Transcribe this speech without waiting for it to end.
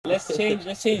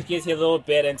let's change gears here a little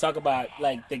bit and talk about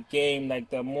like the game, like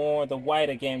the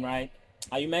wider game, right?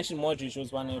 You mentioned Modric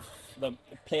was one of the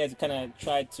players who kind of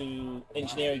tried to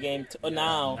engineer a game.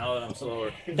 Now, Now that I'm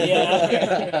slower.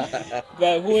 yeah.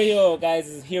 But who are your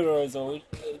guys' heroes or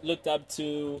looked up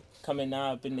to coming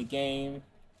up in the game?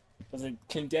 Was it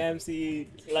Clint Dempsey,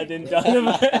 London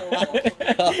Donovan?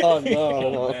 Oh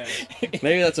no. Man.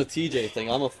 Maybe that's a TJ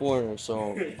thing. I'm a foreigner,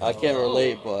 so I can't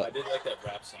relate. I But did like that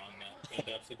rap song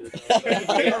that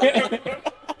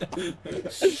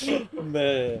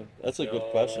man, that's a good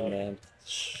question, man.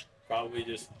 Probably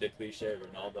just the cliche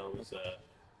Ronaldo's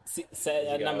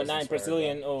Number 9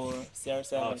 Brazilian or oh,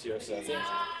 CR7. CR7.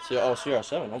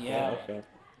 CR7. Okay, Yeah. okay.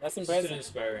 That's Just an impressive.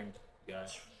 inspiring guy.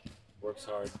 Works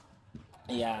hard.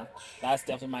 Yeah, that's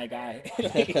definitely my guy.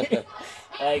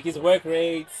 Like his work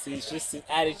rates, he's just his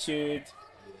attitude.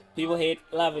 People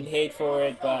love and hate for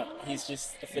it, but he's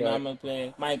just a phenomenal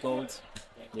player. My goat.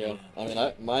 Yeah. I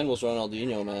mean, mine was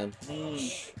Ronaldinho, man.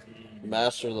 Mm,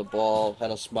 Master of the ball, had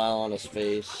a smile on his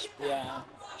face, yeah,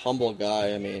 humble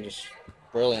guy. I mean, just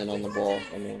brilliant on the ball.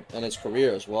 I mean, and his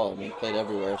career as well. I mean, played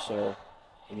everywhere. So,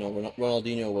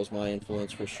 Ronaldinho was my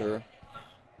influence for sure.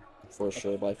 For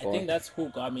sure, by I far. think that's who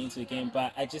got me into the game.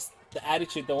 But the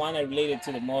attitude, the one I related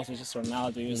to the most was just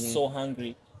Ronaldo. He was so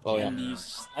hungry. Oh, yeah. And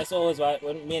I saw always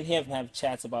when me and him have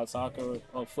chats about soccer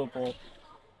or football.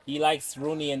 He likes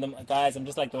Rooney and the guys. I'm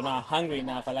just like, they're not hungry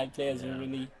enough. I like players who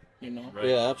really, Right.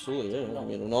 Yeah, absolutely. Yeah, I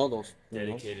mean, Ronaldo's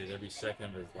Dedicated every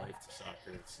second of his life to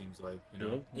soccer, it seems like.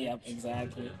 Yeah,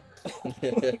 exactly.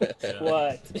 Yeah.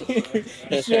 What?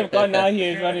 You should have gone out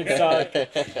here and running talk.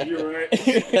 You're right.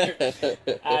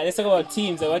 Let's talk about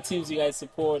teams. What teams do you guys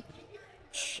support?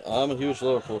 I'm a huge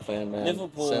Liverpool fan, man.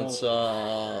 Liverpool. Since '08.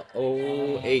 I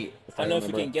don't know if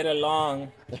we can get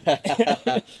along.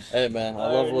 Hey, man, I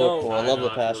love Liverpool. I love the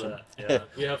feel passion. that.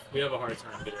 Yeah. we have a hard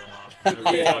time getting along. We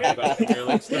talk about Premier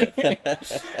League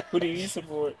stuff. Who do you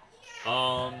support?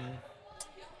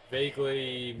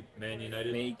 Vaguely Man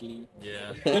United. Vaguely.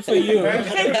 Yeah. Good for you. I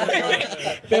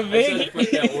They're said vaguely. to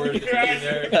put that word at the beginning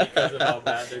there because of how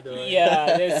bad they're doing.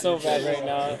 Yeah, they're so bad right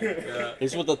now. Yeah.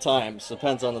 He's with the times.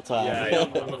 Depends on the time. Yeah,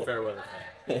 I'm a fair weather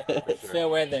fan. For sure. Fair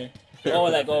weather.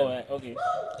 Okay.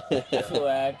 I feel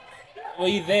that. Were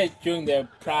you there during their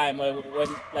prime? Or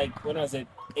when was it?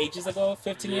 Ages ago?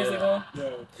 15 years ago?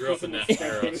 Grew up in that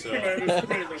era, so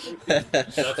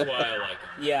that's why I like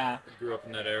them. Yeah. Grew up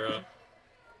in that era.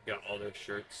 Got all their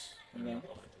shirts. Okay.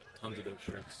 Tons of those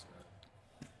shirts.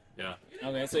 Yeah.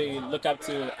 Okay, so you look up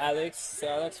to Alex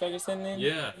Ferguson then?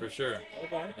 Yeah, for sure.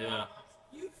 Okay. Yeah.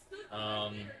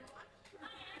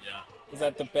 Yeah. Is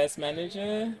that the best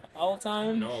manager all I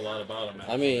time? know a lot about him.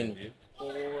 I mean- actually.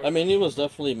 I mean, he was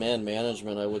definitely man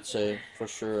management, I would say, for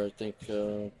sure. I think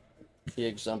he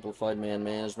exemplified man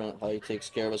management, how he takes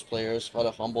care of his players, how to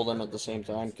humble them at the same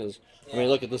time. Because, I mean,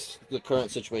 look at the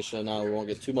current situation now. We won't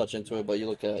get too much into it, but you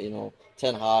look at,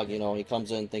 Ten Hag, he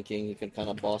comes in thinking he can kind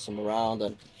of boss him around,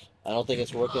 and I don't think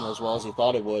it's working as well as he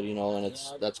thought it would, and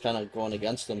that's kind of going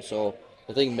against him. So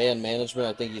I think man management,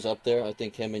 I think he's up there. I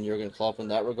think him and Jurgen Klopp in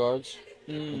that regards.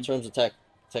 In terms of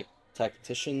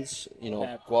tacticians,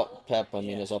 Pep, I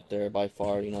mean, is up there by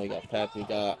far. You got Pep,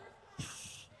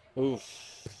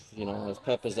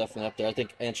 Pep is definitely up there. I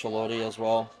think Ancelotti as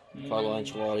well. Carlo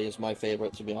Ancelotti is my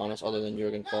favorite, to be honest, other than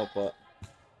Jurgen Klopp, but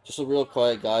just a real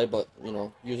quiet guy, but,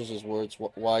 uses his words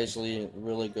wisely,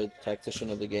 really good tactician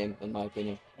of the game, in my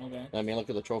opinion. Okay. I mean, look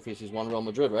at the trophies he's won Real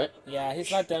Madrid, right? Yeah,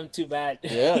 he's not done too bad.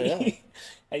 Yeah.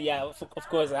 Yeah, of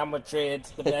course, I'm Madrid,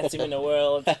 the best team in the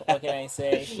world. What can I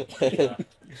say?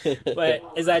 But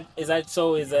is that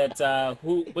so? Is that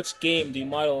which game do you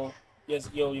model you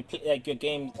play, like your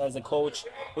game as a coach?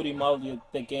 Who do you model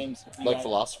the games?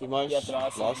 Philosophy-wise? Yeah,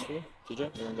 philosophy. TJ, you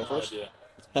want to go No first? idea.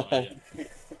 No idea.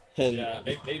 And- Yeah,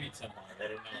 maybe 10 I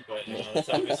don't know, but it's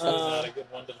obviously not a good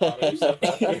one to model yourself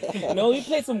after. No, we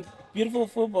played some beautiful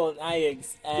football at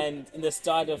Ajax and in the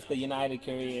start of the United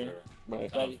career.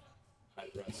 Right. But High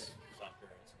press soccer.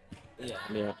 yeah,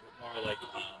 Yeah. More like,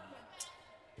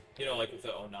 like with the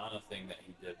Onana thing that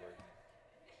he did, where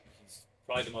he's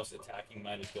probably the most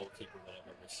attacking-minded goalkeeper that I've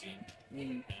ever seen,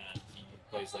 and he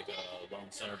plays like a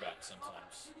lone center back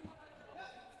sometimes.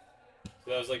 So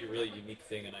that was like a really unique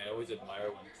thing, and I always admire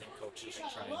when coaches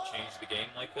try and change the game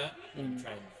like that,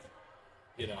 try and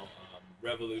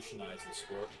revolutionize the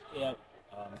sport. yeah.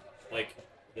 Like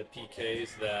the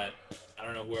PKs that I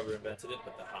don't know whoever invented it,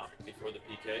 but the hop before the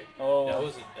PK. Oh, That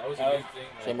was a big thing.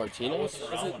 San Martino? I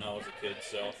wasn't around when I was a kid,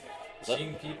 so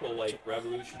seeing people like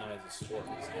revolutionize the sport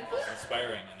is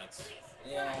inspiring, and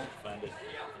yeah. I find it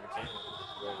entertaining,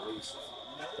 at the very least.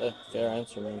 Fair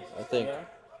answer, man. I think Yeah.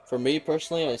 For me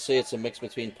personally, I say it's a mix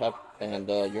between Pep and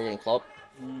Jurgen Klopp.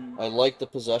 I like the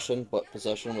possession, but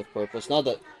possession with purpose. Not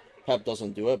that Pep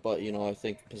doesn't do it, but I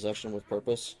think possession with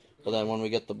purpose. But then when we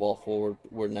get the ball forward,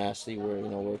 we're nasty.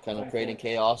 We're kind of creating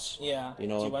chaos. Yeah. You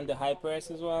Do know, you want the high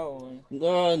press as well?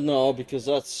 Or? no, because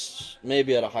that's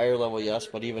maybe at a higher level, yes,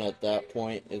 but even at that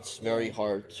point, it's very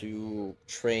hard to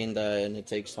train that, and it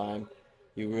takes time.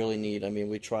 You really need. I mean,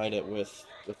 we tried it with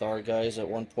our guys at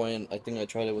one point. I think I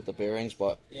tried it with the Bearings,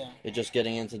 but Yeah. it just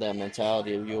getting into that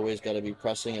mentality. You always got to be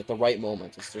pressing at the right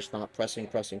moment. It's just not pressing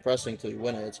till you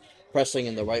win it. It's pressing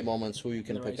in the right moments. Who you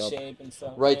can The pick right up. shape and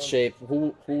stuff. Right yeah. shape.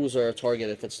 Who's our target?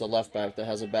 If it's the left back that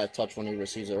has a bad touch when he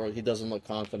receives it, or he doesn't look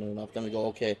confident enough, then we go,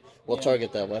 okay, we'll Yeah.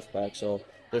 target that left back. So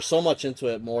there's so much into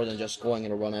it more than just going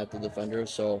in a run at the defender.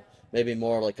 So maybe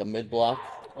more like a mid block.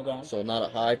 Okay. So not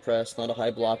a high press, not a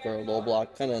high block or a low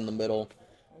block, kind of in the middle,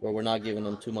 where we're not giving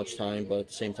them too much time, but at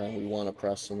the same time we want to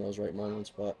press in those right moments.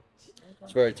 But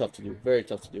it's very tough to do. Very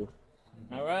tough to do.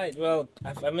 All right. Well,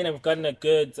 I've gotten a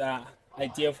good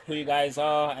idea of who you guys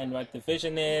are and what the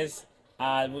vision is.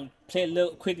 We'll play a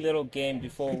quick little game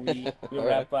before we All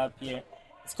wrap up here.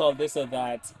 It's called This or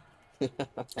That. All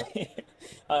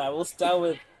right. We'll start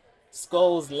with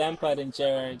Scholes, Lampard, and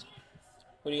Gerrard.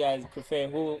 Who do you guys prefer?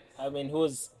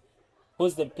 Who's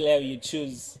the player you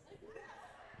choose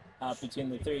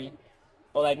between the three?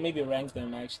 Or like maybe rank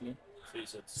them actually. So you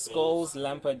said Scholes,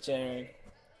 Lampard, Gerrard.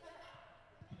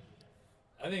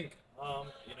 I think,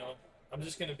 I'm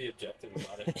just gonna be objective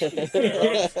about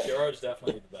it. Gerard's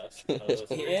definitely the best. Out of those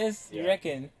He three. is? You Yeah.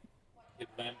 reckon?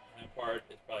 Lampard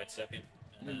is probably second,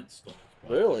 and then Scholes.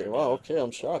 Really? Wow. Okay,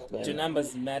 I'm shocked, man. Do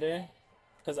numbers matter?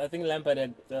 Because I think Lampard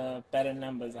had better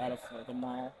numbers out of them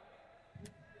all.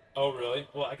 Oh, really?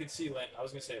 Well, I could see. I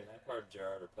was gonna say Lampard and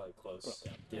Gerrard are probably close.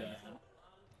 Yeah.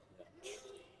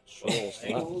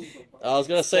 Scholes. I was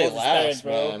gonna say Scholes last, is third,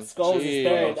 bro. man. Scholes is Jeez.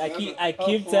 third. I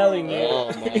keep telling you.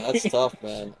 Oh man, that's tough,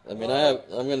 man. I mean, I'm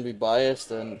gonna be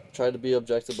biased and try to be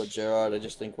objective, but Gerrard, I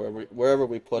just think wherever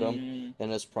we put him in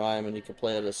his prime, and he can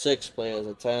play at a 6, play as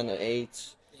a 10, an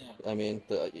 8. Yeah. I mean,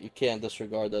 you can't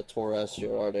disregard that Torres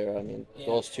Gerrard era. I mean,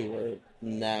 those two were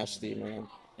nasty, man.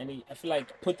 And I feel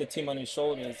like put the team on his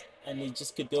shoulders, and he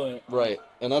just could do it. Right,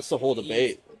 and that's the whole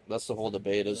debate. That's the whole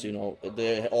debate. Is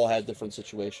they all had different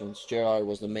situations. Gerrard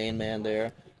was the main man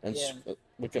there, and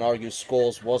we can argue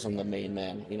Scholes wasn't the main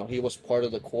man. He was part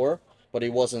of the core, but he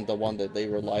wasn't the one that they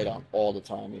relied on all the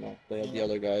time. They had the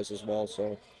other guys as well,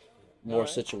 so more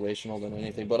situational than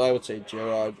anything. But I would say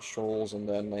Gerrard, Scholes, and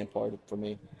then Lampard for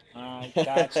me.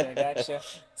 Gotcha.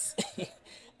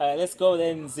 All right, let's go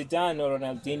then. Zidane or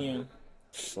Ronaldinho?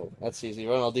 So that's easy.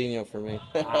 Ronaldinho for me.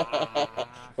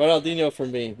 Ronaldinho for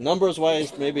me. Numbers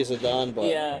wise, maybe Zidane, but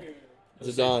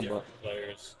Zidane. But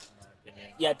Players, in my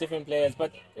opinion. Yeah, different players,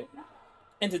 but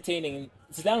entertaining.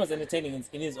 Zidane was entertaining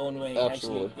in his own way.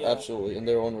 absolutely, actually. Yeah. absolutely, in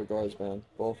their own regards, man.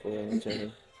 Both were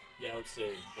entertaining. Yeah, I would say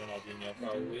Ronaldinho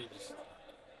probably.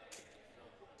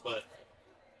 But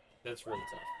that's really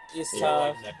tough. It's They're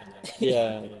tough. like neck and neck.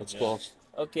 Yeah, it's close,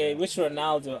 Okay, which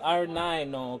Ronaldo?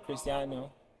 R9 or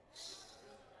Cristiano?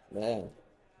 man.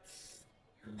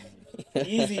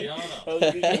 Easy.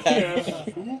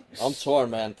 Cristiano. I'm torn,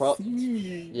 man.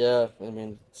 Yeah, I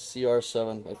mean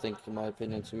CR7. I think, in my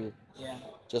opinion, too. Yeah.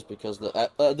 Just because the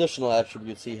additional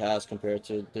attributes he has compared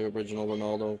to the original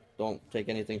Ronaldo. Don't take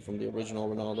anything from the original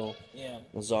Ronaldo. Yeah.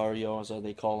 Nazario, as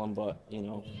they call him, but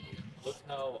Look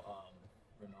how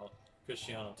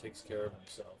Cristiano takes care of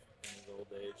himself in his old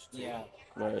age. Too. Yeah.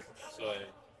 right. So I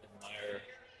admire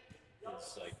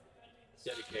his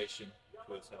dedication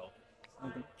to his health.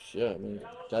 Sure, I mean,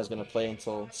 guy's gonna play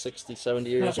until 60, 70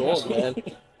 years old, man.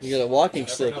 You got a walking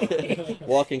stick,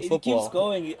 walking He football. keeps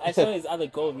going. I saw his other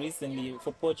goal recently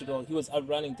for Portugal. He was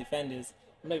outrunning defenders.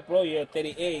 I'm like, bro, you're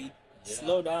 38.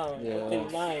 Slow down. Yeah. You're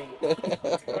 39.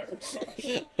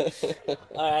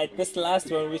 All right, this last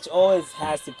one, which always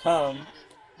has to come,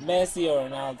 Messi or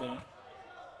Ronaldo?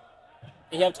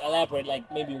 You have to elaborate,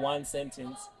 like maybe one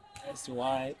sentence as to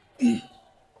why.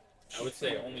 I would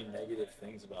say only negative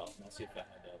things about Messi if I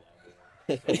had that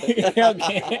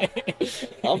Okay.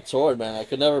 I'm torn, man. I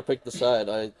could never pick the side.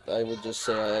 I would just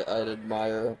say I'd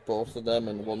admire both of them,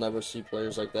 and we'll never see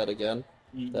players like that again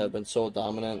that have been so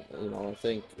dominant. I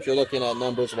think if you're looking at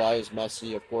numbers wise,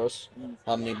 Messi, of course.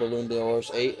 How many Ballon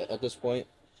d'Ors? 8 at this point.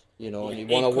 And he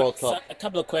won a World Cup. A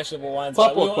couple of questionable ones.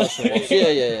 Couple of but we- questionable. I was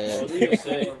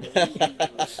Yeah.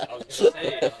 gonna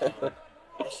say,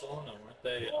 Barcelona, weren't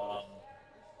they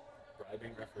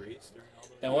bribing referees during all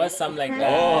those? There was something like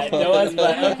that. There was,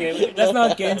 but okay, let's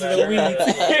not get into the weeds.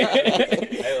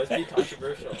 Hey, let's be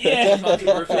controversial. Yeah.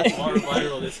 Controversial, more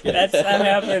viral this game. That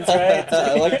happens, right?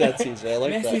 I like that, CJ. I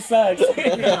like Messi that.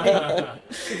 sucks.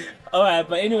 All right,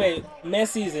 but anyway,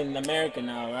 Messi's in America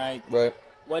now, right? Right.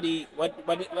 What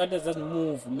does this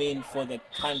move mean for the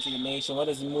country, the nation? What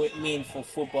does it mean for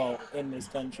football in this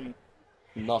country?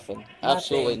 Nothing.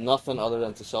 Absolutely nothing other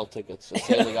than to sell tickets and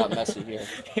say they got Messi here.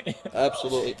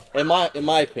 Absolutely. In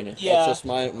my opinion. Yeah. That's just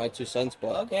my 2 cents,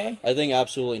 but Okay. I think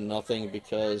absolutely nothing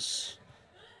because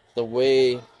the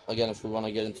way, again, if we want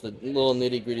to get into the little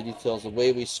nitty-gritty details, the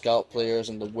way we scout players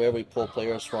and where we pull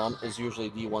players from is usually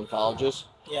D1 colleges.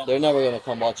 Yeah. They're never going to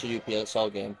come watch a UPSL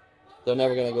game. They're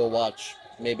never going to go watch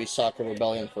maybe Soccer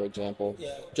Rebellion, for example.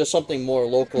 Yeah. Just something more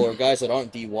local or guys that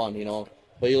aren't D1, you know.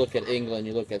 But you look at England,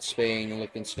 you look at Spain, you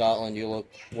look in Scotland, you look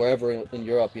wherever in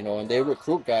Europe, you know, and they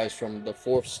recruit guys from the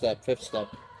 4th step, 5th step.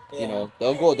 You know,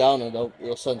 they'll go down and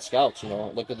they'll send scouts, you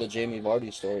know. Look at the Jamie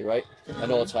Vardy story, right? I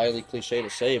know it's highly cliche to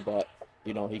say, but,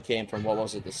 you know, he came from, what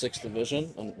was it, the 6th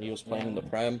division, and he was playing in the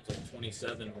Prem. It's like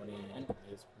 27 when he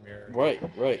his premiere.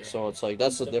 Right. So it's like,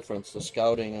 that's the difference, the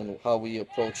scouting and how we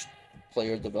approach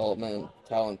player development and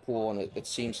talent pool, and it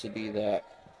seems to be that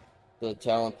the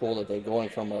talent pool that they're going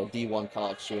from are D1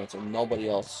 college students and nobody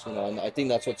else, you know, and I think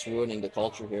that's what's ruining the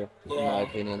culture here, in my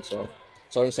opinion. So I'm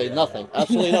going to say nothing.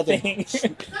 Absolutely nothing.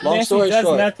 Long Messi story does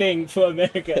short. nothing for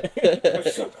America.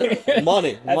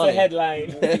 Money. That's a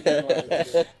headline.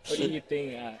 What do you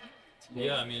think?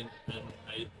 Yeah, I mean, and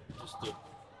I just to keep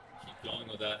going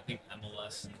with that, I think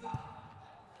MLS,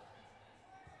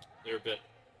 they're a bit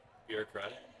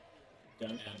bureaucratic,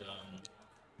 and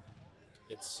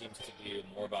it seems to be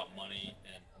more about money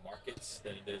and markets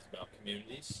than it is about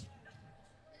communities.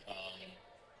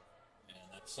 And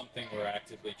that's something we're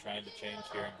actively trying to change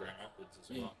here in Grand Rapids as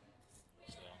well.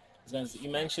 So, You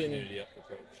mentioned, community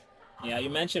approach. yeah, you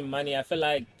mentioned money. I feel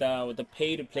like the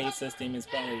pay-to-play system is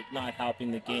probably not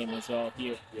helping the game as well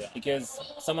here. Yeah. Because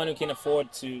someone who can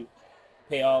afford to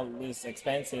pay all these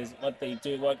expenses, what can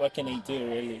they do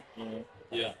really? You know?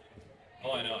 Yeah.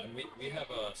 Oh, I know. And we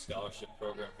have a scholarship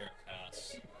program here at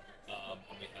PASS, and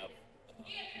we have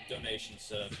donations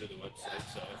set up through the website.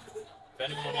 So if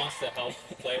anyone wants to help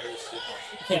players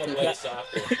play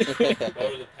soccer, go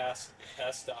to the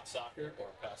pass.soccer or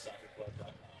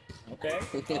passsoccerclub.com. Okay.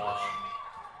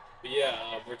 But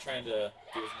yeah, we're trying to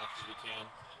do as much as we can.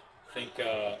 Think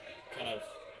kind of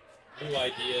new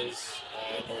ideas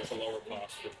in order to lower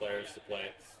costs for players to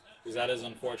play. Because that is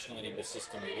unfortunately the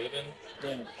system we live in.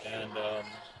 Yeah. And I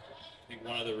think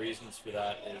one of the reasons for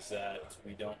that is that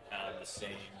we don't have the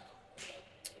same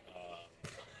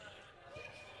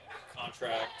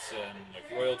contracts and like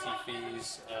royalty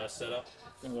fees set up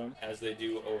as they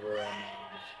do over in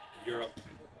Europe.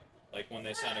 Like when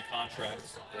they sign a contract,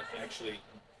 it actually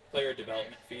player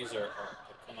development fees are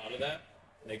come out of that,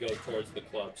 and they go towards the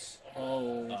clubs.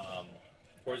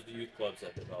 Towards the youth clubs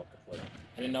that develop the player.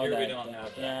 I didn't know Here that. we don't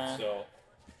have that. Yeah. So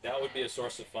that would be a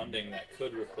source of funding that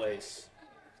could replace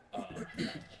the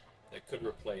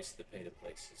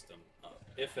pay-to-play system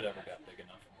if it ever got big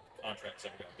enough. Contracts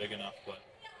ever got big enough, but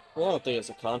Well, I don't think it's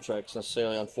a contract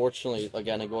necessarily. Unfortunately,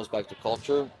 again, it goes back to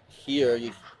culture. Here,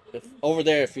 over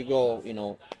there, if you go, you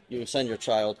know, you send your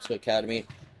child to academy,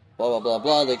 blah, blah, blah,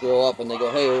 blah. They grow up and they go,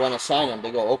 hey, we want to sign him.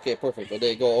 They go, okay, perfect. Or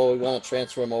they go, oh, we want to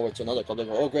transfer him over to another club. They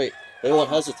go, oh, great. They won't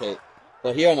hesitate.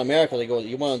 But here in America, they go,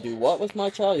 you want to do what with my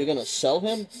child? You're going to sell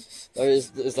him? Or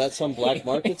is that some black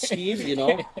market scheme, you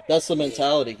know? That's the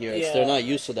mentality here. They're not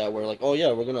used to that. We're like, oh,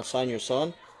 yeah, we're going to sign your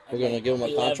son. We're going to give him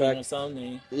a contract.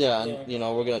 Yeah, and, you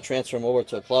know, we're going to transfer him over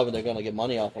to a club, and they're going to get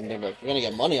money off him. They're like, we're going to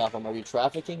get money off him. Are we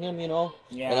trafficking him, you know?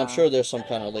 Yeah. And I'm sure there's some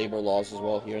kind of labor laws as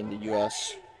well here in the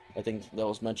U.S. I think that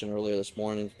was mentioned earlier this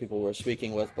morning, people we were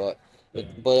speaking with, but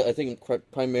I think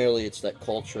primarily it's that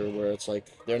culture where it's like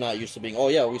they're not used to being, oh,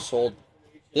 yeah, we sold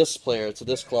this player to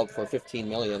this club for $15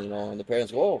 million, you know, and the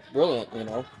parents go, oh, brilliant, you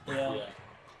know. Yeah.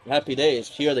 Happy days.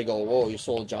 Here they go, whoa, you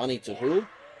sold Johnny to who?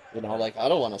 You know, like, I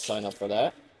don't want to sign up for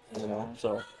that, you know,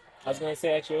 so. I was going to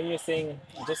say, actually, when you're saying,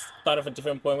 I just thought of a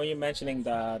different point. When you're mentioning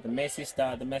the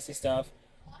Messi stuff,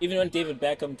 even when David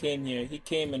Beckham came here, he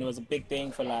came and it was a big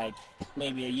thing for like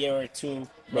maybe a year or two.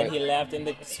 Then he left, and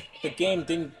the game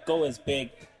didn't go as big.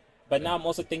 But now I'm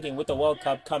also thinking with the World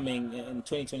Cup coming in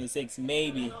 2026,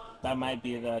 maybe that might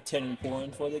be the turning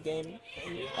point for the game.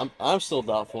 I'm still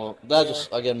doubtful. Just,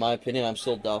 again, my opinion, I'm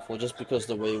still doubtful just because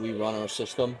the way we run our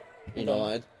system, you know,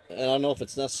 and I don't know if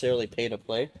it's necessarily pay to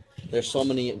play. There's so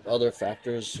many other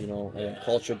factors, you know, and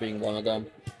culture being one of them.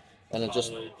 and it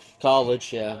just College.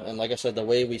 college, yeah. And like I said, the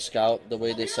way we scout, the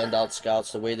way they send out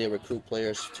scouts, the way they recruit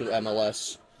players to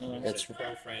MLS, It's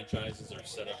pro franchises are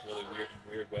set up really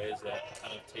weird ways that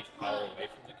kind of take power away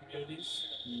from the communities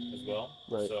as well.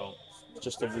 Right. So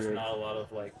just a there's just weird. not a lot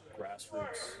of like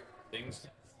grassroots things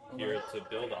here to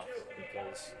build off of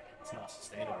because it's not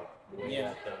sustainable. The way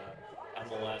Yeah. that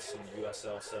MLS and the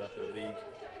USL set up their league,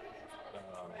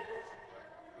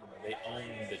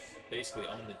 they basically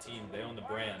own the team. They own the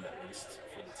brand at least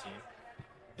for the team,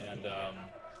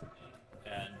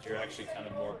 and you're actually kind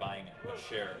of more buying a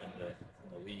share in the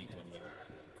league when you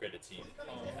create a team,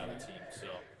 when you have a team. So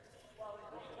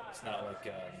it's not like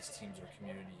these teams are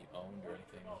community owned or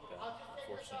anything like that,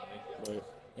 unfortunately. Right.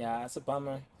 Yeah, it's a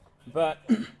bummer. But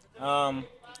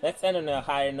let's end on a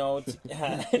higher note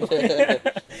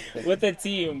with the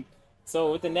team.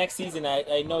 So with the next season,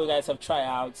 I know you guys have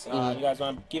tryouts. You guys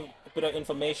want to give a bit of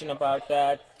information about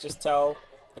that? Just tell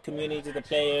the community, the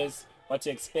players, what to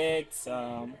expect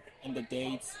and the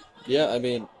dates. Yeah, I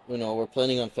mean, we're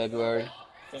planning on February.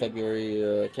 I can't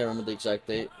remember the exact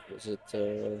date. Was it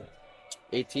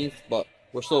 18th? But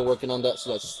we're still working on that,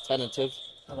 so that's tentative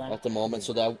at the moment.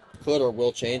 So that could or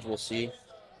will change. We'll see.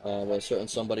 By a certain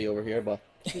somebody over here, but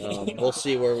we'll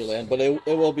see where we land. But it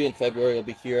will be in February. It'll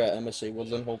be here at MSA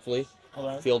Woodland, hopefully.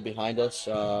 Field behind us.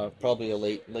 Probably a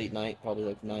late night, probably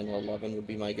like 9 or 11 would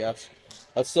be my guess.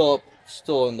 That's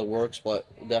still in the works, but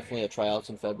definitely a tryouts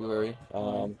in February.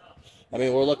 I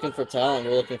mean, we're looking for talent.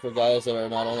 We're looking for guys that are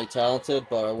not only talented,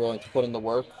 but are willing to put in the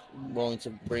work, willing to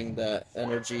bring that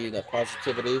energy, that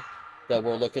positivity that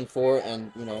we're looking for.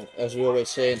 And, as we always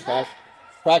say in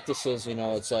practices,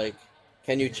 it's like,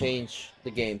 can you change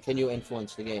the game? Can you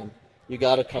influence the game? You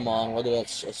got to come on, whether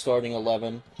that's a starting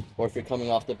 11 or if you're coming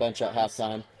off the bench at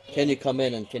halftime. Can you come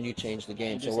in and can you change the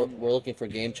game? So we're looking for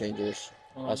game changers,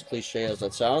 as cliche as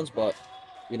that sounds, but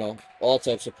all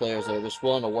types of players that are just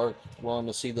willing to work, willing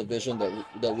to see the vision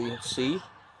that we see,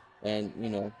 and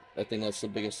I think that's the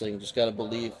biggest thing. Just got to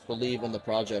believe in the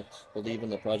project, believe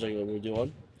in the project that we're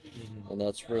doing, and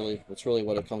that's really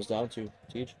what it comes down to.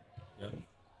 Teach. Yeah.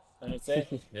 That's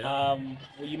it. Yeah.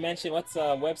 You mentioned what's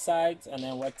website and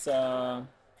then what's the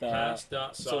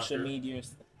Pass.soccer social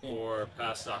medias. or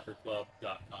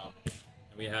passsoccerclub.com. And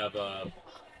we have a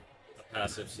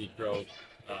Pass FC Pro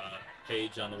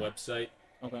page on the website.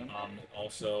 Okay.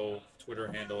 Also,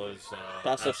 Twitter handle is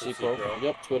Pass FC Pro.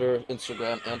 Yep, Twitter,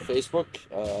 Instagram, and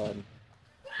Facebook.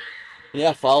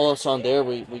 Yeah, follow us on there.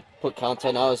 We put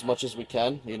content out as much as we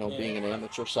can. Being an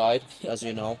amateur side, as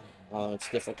you know. It's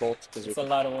difficult because it's a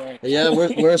lot of work. Yeah,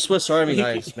 we're a Swiss Army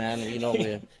knives, man.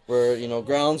 We're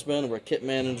groundsmen, we're kit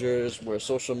managers, we're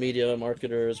social media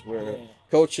marketers, we're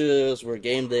coaches, we're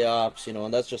game day ops,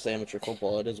 and that's just amateur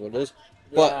football. It is what it is.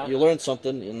 But you learn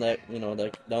something in that,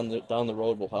 that down the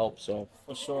road will help. So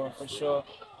for sure.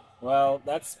 Well,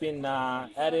 that's been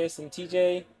Addis and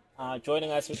TJ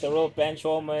joining us with the real bench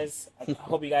warmers. I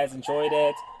hope you guys enjoyed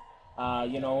it.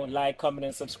 Like, comment,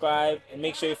 and subscribe, and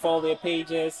make sure you follow their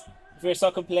pages. If you're a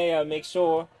soccer player, make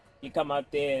sure you come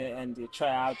out there and you try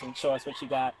out and show us what you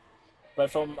got. But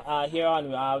from here on,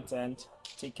 we're out and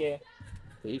take care.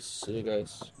 Peace. See you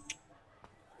guys.